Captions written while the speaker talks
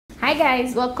Hi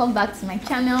guys, welcome back to my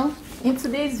channel. In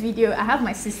today's video I have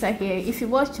my sister here. If you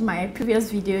watched my previous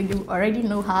video, you already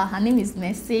know her. Her name is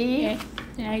Mercy.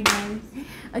 Hi guys.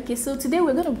 Okay, so today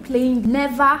we're going to be playing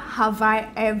Never Have I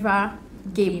Ever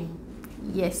game.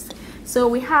 Yes, so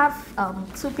we have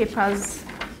two papers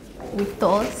with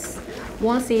us.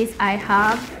 One says I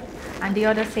have and the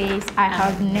other says I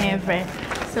have never.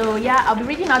 So yeah, I'll be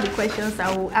reading out the questions.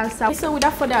 I will answer. So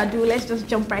without further ado, let's just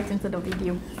jump right into the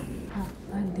video.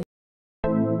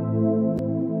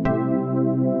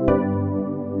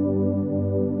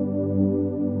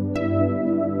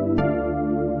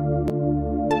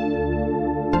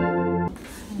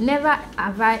 Never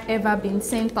have I ever been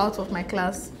sent out of my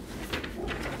class.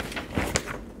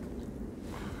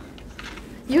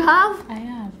 You have? I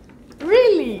have.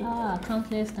 Really?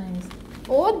 Countless times.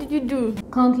 What did you do?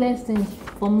 Countless things.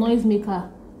 From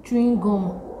noisemaker, chewing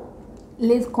gum,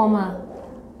 late comer,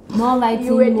 not writing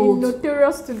You were the notes,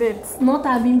 notorious student. not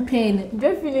having pen.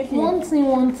 Definitely.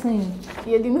 One thing.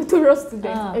 You're the notorious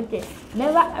student. Ah. Okay.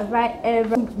 Never have I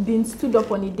ever been stood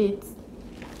up on a date.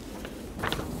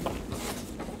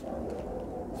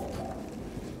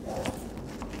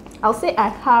 I'll say I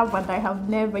have and I have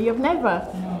never. You've never?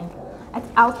 No.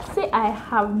 I'll say I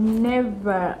have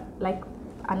never, like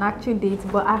an actual date,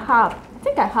 but I have. I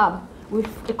think I have with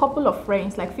a couple of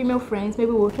friends, like female friends.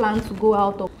 Maybe we'll plan to go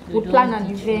out or we'll plan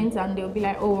an event and they'll be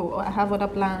like, oh, I have other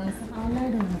plans. I'll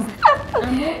let them know.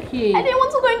 I'm okay. I didn't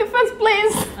want to go in the first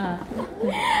place.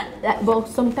 But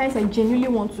sometimes I genuinely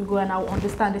want to go and I'll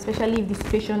understand, especially if the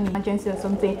situation is emergency or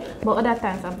something. But other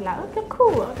times I'll be like, okay,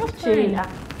 cool, I'll just chill.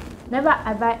 Never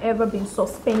have I ever been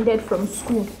suspended from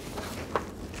school.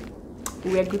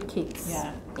 We're good kids.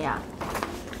 Yeah.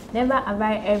 Never have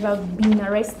I ever been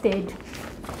arrested.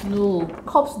 No.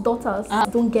 Cops' daughters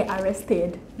don't get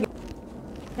arrested.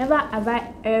 Never have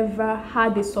I ever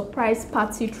had a surprise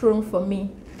party thrown for me.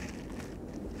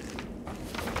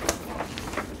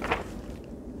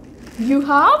 You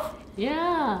have?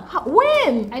 Yeah.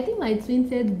 When? I think my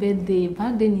 20th birthday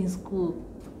back then in school.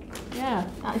 Yeah.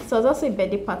 It was also a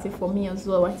birthday party for me as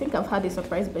well. I think I've had a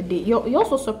surprise birthday. You're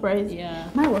also surprised? Yeah.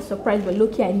 Mine was surprised, but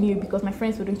lucky I knew because my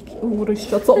friends wouldn't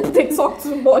shut up. They talk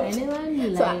too much. I never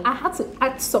knew. So I had to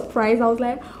act surprised. I was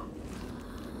like,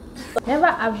 never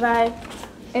have I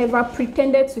ever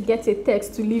pretended to get a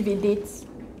text to leave a date.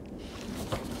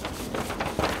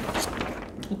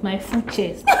 With my full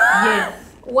chest. Yes.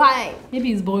 Why?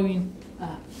 Maybe it's boring.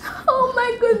 Oh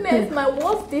my goodness, my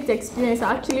worst date experience,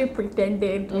 I actually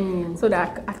pretended so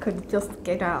that I could just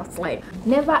get out. Like,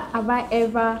 never have I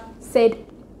ever said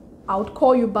I would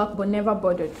call you back but never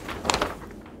bothered.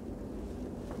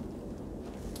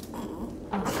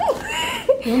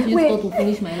 Don't use God to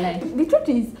finish my life. The truth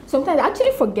is, sometimes I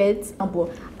actually forget, but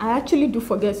I actually do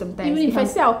forget sometimes. Even if I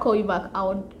say I'll call you back,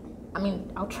 I'll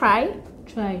try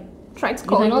Try. to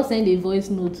call you. You cannot send a voice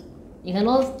note. You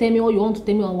cannot tell me what you want to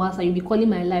tell me on WhatsApp. You'll be calling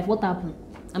my life. What happened?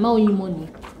 Am I owing you money?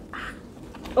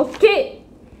 Okay.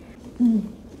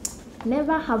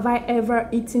 Never have I ever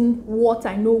eaten what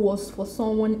I know was for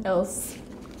someone else.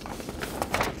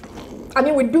 I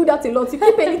mean, we do that a lot. You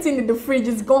keep anything in the fridge,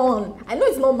 it's gone. I know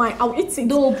it's not mine. I'll eat it.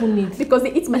 Don't open it. Because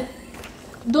they eat my...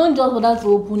 Don't just bother to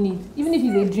open it. Even if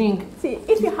it's a drink. See,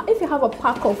 if you have a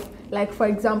pack of, like for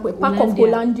example, a pack of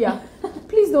Hollandia,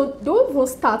 please don't even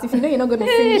start if you know you're not going to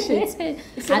finish it.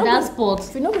 At that spot.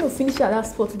 If you're not going to finish it at that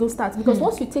spot, don't start. Because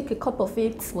once you take a cup of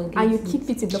it and you keep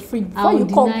it in the fridge, before you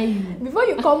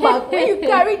come back, when you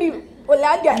carry the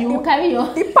Hollandia,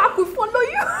 the pack will follow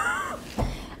you.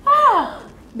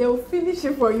 They will finish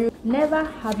it for you. Never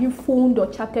have you phoned or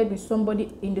chatted with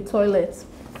somebody in the toilet.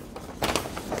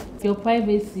 Your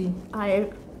privacy. I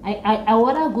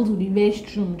rather go to the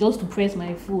restroom just to press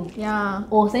my phone. Yeah.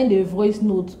 Or send a voice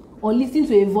note. Or listen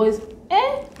to a voice.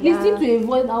 Listen to a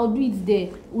voice, I'll do it there.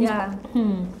 Yeah.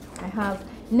 I have.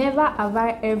 Never have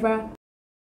I ever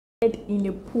in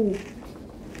a pool.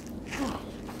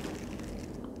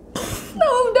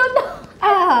 No,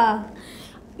 don't.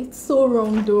 It's so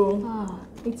wrong though.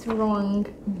 It's wrong.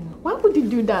 Why would you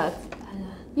do that?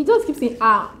 You just keep saying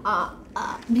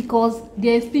because the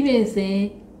experience,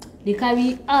 they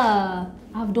carry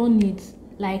I've done it.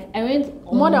 Like I went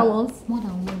more than once.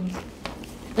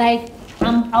 Like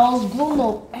I was grown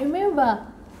up. I remember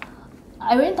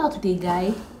I went out with a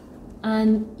guy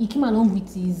and he came along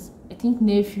with his, I think,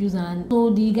 nephews, and so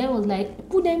the guy was like,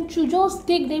 put them through, just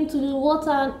take them to the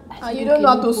water. And you don't know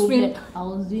how to swim. I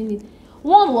was doing it.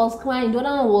 One was crying, the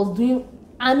other one was doing,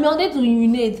 and me wanted to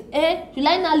urinate. Should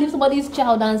I now leave somebody's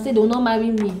child and say they will not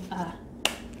marry me?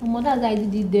 My mother guy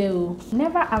did it there.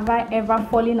 Never have I ever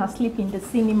fallen asleep in the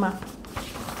cinema.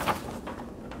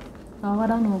 I'd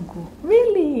rather not go.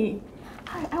 Really?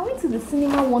 I went to the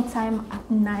cinema one time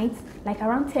at night, like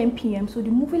around 10 p.m. So the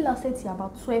movie lasted till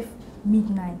about 12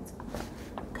 midnight.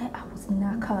 Okay, I was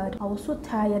knackered. I was so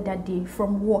tired that day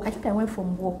from work. I think I went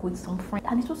from work with some friends.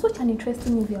 And it was such an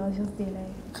interesting movie. I was just there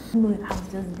like, no, I was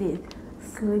just there,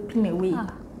 sleeping away.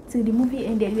 Till the movie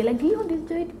ended. We were like, do you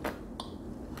understand?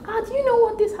 Do you know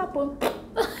what this happened?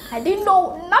 I didn't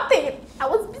know nothing. I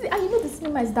was busy. And you know the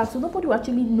cinema is dark, so nobody will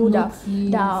actually know that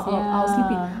I was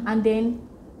sleeping. And then,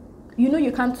 you know,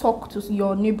 you can't talk to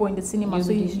your neighbor in the cinema,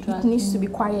 so it needs to be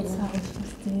quiet. So I was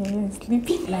just there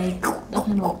sleeping. Like that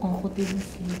kind of comfortable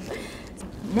sleep.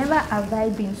 Never have I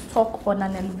been stuck on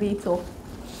an elevator.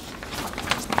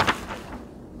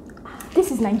 This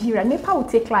is Nigeria. NEPA will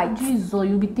take like Jesus,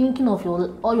 you'll be thinking of your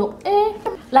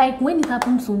like when it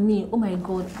happened to me, oh my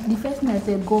God, the first thing I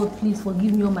said, God, please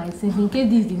forgive me all my sins in case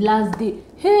this is the last day.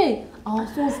 Hey, I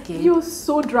was so scared. You're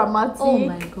so dramatic. Oh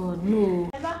my God, no.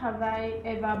 Never have I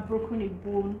ever broken a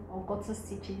bone or gotten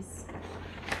stitches.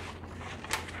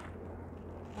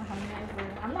 I have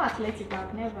never. I'm not athletic, but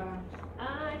I've never.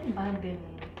 Back then,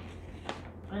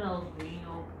 when I was growing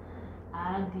up,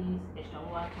 I had this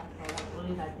extramural class I was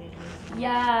always attending.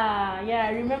 Yeah,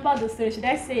 I remember the story. Should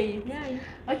I say it? Yeah.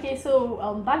 Okay,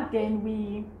 so back then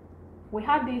we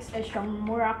had this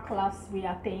extramural class we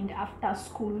attend after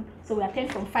school. So we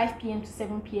attend from 5 p.m. to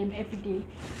 7 p.m. every day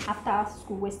after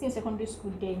school. We're still in secondary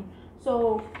school then.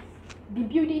 So the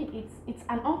building, it's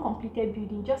an uncompleted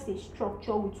building, just a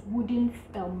structure with wooden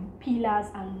pillars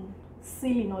and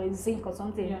ceiling or a zinc or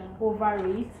something over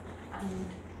it.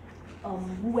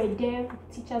 And we were there,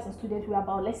 teachers and students. We were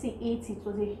about, let's say, 80. It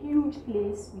was a huge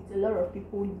place with a lot of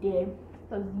people there.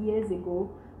 It was years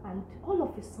ago, and all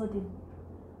of a sudden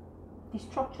the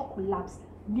structure collapsed.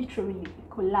 Literally it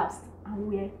collapsed, and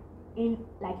we're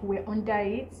under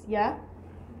it. Yeah,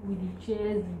 with the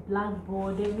chairs, the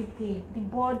blackboard, everything. The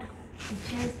board, the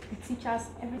chairs, the teachers,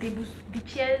 everything. The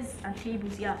chairs and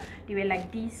tables, they were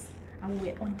like this, and we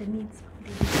were underneath. They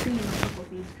were sitting on top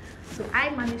of it. So I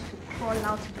managed to crawl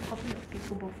out with a couple of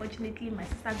people, but fortunately my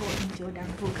sister got injured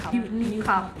and broke her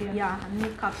kneecap. Her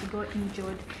kneecap, she got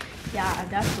injured. Yeah, and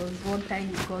that was one time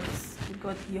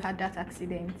you had that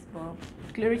accident. But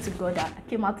glory to God that I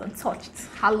came out untouched.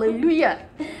 Hallelujah.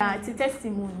 It's a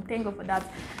testimony. Thank God for that.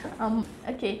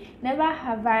 Okay, never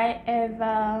have I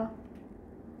ever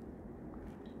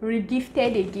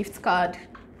regifted a gift card.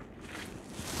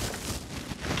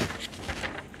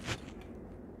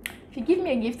 If you give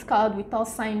me a gift card without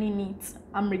signing it,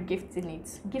 I'm regifting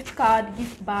it. Gift card,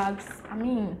 gift bags. I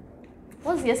mean,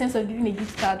 what's the essence of giving a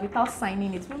gift card without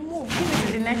signing it? Remove. Give it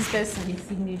to the next person. A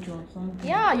signature or something.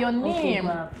 Yeah, your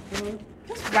name.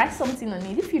 Just write something on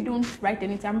it. If you don't write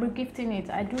anything, I'm regifting it.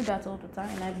 I do that all the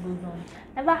time. Life goes on.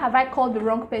 Never have I called the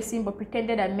wrong person but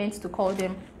pretended I meant to call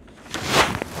them.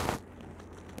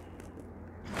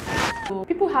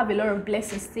 People have a lot of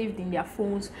blessings saved in their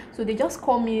phones, so they just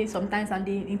call me sometimes and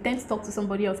they intend to talk to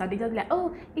somebody else and they just be like,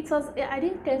 oh, I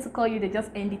didn't intend to call you, they just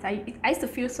end it. I used to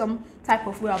feel some type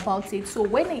of way about it. So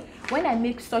when I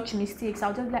make such mistakes,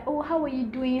 I'll just be like, oh, how are you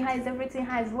doing, how is everything,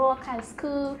 how is work, how is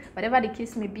school, whatever the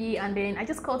case may be, and then I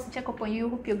just call to check up on you,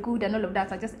 hope you're good and all of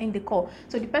that. I just end the call.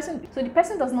 So the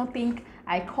person does not think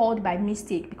I called by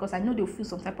mistake, because I know they'll feel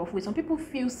some type of way. Some people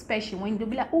feel special when they'll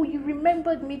be like, oh, you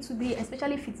remembered me today,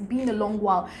 especially if it's been a long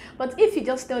while. But if you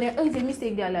just tell them, oh, it's a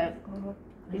mistake, they're like, oh,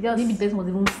 maybe the person was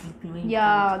even sleeping when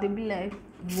they'll be like,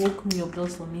 you woke me up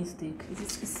just for mistake.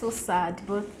 It's so sad.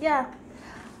 But yeah,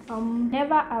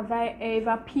 never have I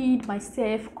ever peed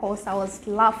myself because I was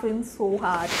laughing so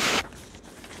hard.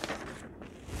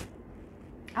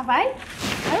 Have I?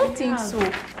 I don't think so.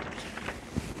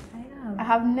 I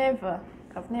have never.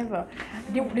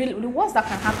 The worst that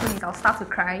can happen is I'll start to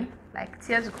cry, like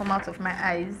tears will come out of my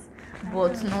eyes,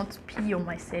 but not pee on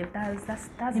myself. That's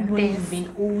intense. When you've been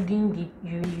holding the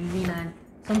urine and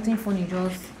something funny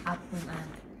just happened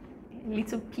and a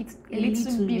little bit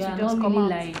will just come really out.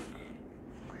 Like...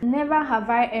 Never have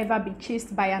I ever been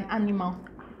chased by an animal.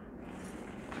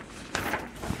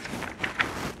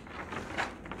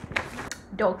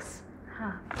 Dogs.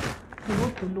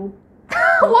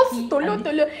 What's tolo?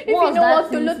 If you know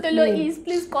what tolo is,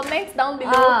 please comment down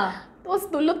below. What's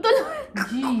tolo?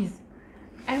 Jeez.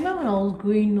 I remember when I was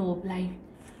growing up, like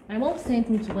my mom sent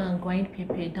me to go and grind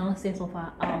pepper downstairs of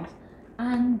her house,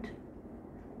 and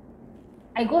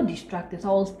I got distracted. So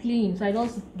I was playing, so I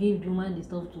just gave the woman the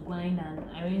stuff to grind, and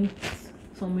I went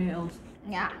somewhere else.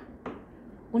 Yeah.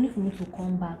 Only for me to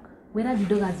come back. Whether the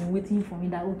dog has been waiting for me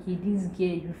that, okay, this girl,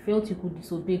 you felt you could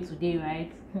disobey today,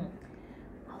 right?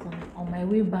 On my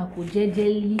way back,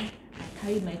 jejely, I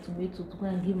carried my tomato to go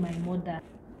and give my mother.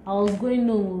 I was going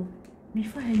home.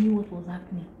 Before I knew what was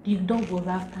happening, the dog was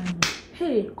after me.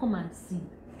 Hey, come and see.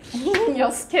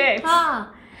 You're scared.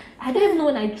 Ah, I don't even know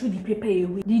when I threw the paper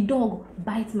away. The dog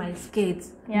bites my skirt.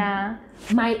 Yeah.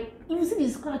 You see the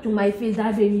scratch on my face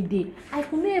that very day. I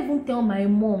could not even tell my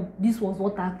mom this was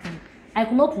what happened. I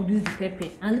could not produce the pepper,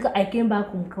 and I came back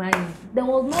home crying. There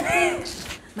was nothing.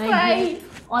 My dear,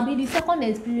 or be the second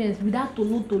experience with that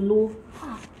tolo.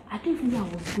 I don't even know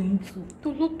I was going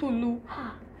to. Tulu.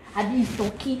 I did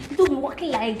turkey. It will be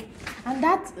walking like, and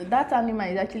that animal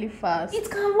is actually fast. It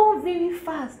can run very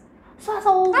fast. So as I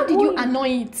was how did going, you annoy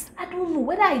it? I don't know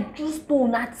whether I just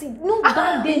stone at it. No,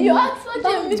 back then you are such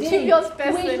a mischievous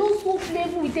person. We're just so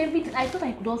playful with everything. I thought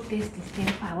I could just test his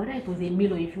temper, whether it was a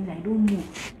male or a female. I don't know.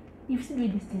 If see the way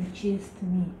this thing chased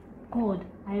me, God,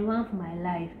 I ran for my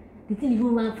life. The thing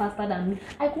even ran faster than me.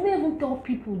 I couldn't even tell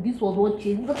people this was what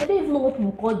chased because I don't even know what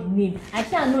people call the name. I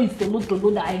can't know it's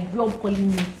Tolo that I grew up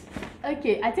calling it.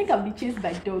 Okay, I think I've been chased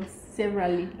by dogs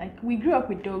severally. Like, we grew up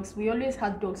with dogs. We always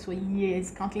had dogs for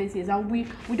years, countless years, and we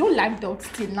don't like dogs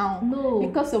till now. No,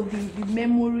 because of the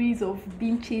memories of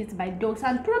being chased by dogs,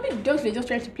 and probably dogs were just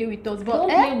trying to play with us. But don't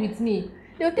play with me.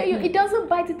 They'll tell you it doesn't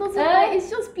bite, bite,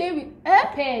 it's just play with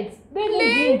pets. They don't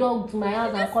bring dog to my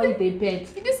house and call it a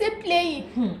pet. Did you say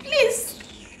playing? Please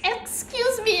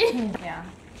excuse me. Yeah,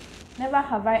 never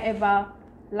have I ever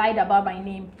lied about my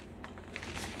name.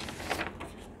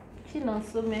 She's not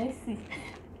so messy.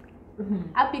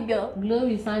 Abigail,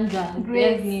 Glory, Sandra,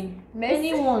 Grace,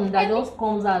 anyone that just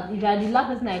comes out. If you are the last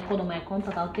person I call on my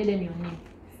contact, I'll tell them your name.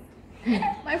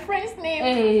 My friend's name.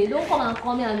 Hey, don't come and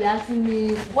call me and be asking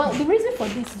me. Well, the reason for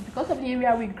this is because of the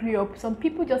area we grew up. Some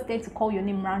people just tend to call your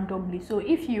name randomly. So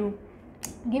if you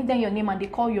give them your name and they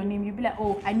call your name, you'll be like,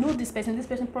 oh, I know this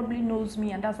person probably knows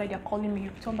me, and that's why they're calling me.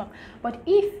 You turn back. But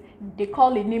if they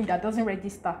call a name that doesn't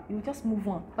register, you just move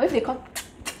on. Or if they call,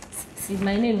 it's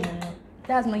my name, no.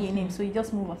 That's not your name, so you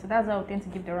just move on. So that's how I tend to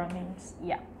give the wrong names.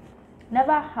 Yeah.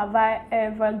 Never have I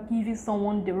ever given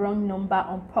someone the wrong number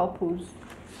on purpose.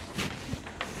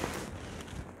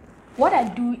 What I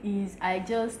do is I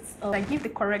just I give the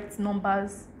correct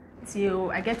numbers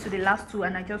till I get to the last two,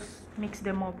 and I just mix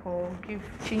them up or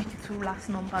change the two last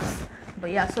numbers.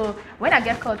 But yeah, so when I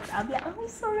get caught, I'll be like, oh, I'm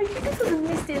sorry, this was a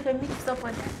mistake. I mixed up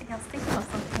on that. I was thinking of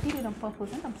something. I did it on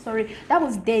purpose, and I'm sorry. That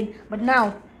was dead. But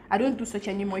now I don't do such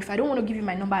anymore. If I don't want to give you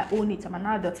my number, I own it. I'm an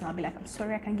adult, and I'll be like, I'm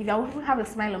sorry, I can give you. I will have a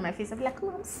smile on my face. I'll be like,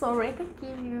 oh, I'm sorry, I can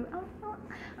give you.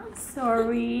 I'm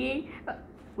sorry,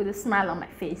 with a smile on my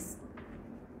face.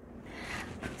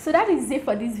 So that is it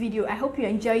for this video. I hope you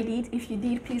enjoyed it. If you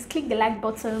did, please click the like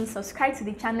button, subscribe to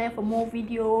the channel for more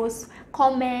videos,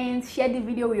 comment, share the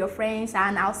video with your friends,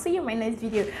 and I'll see you in my next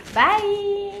video.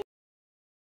 Bye.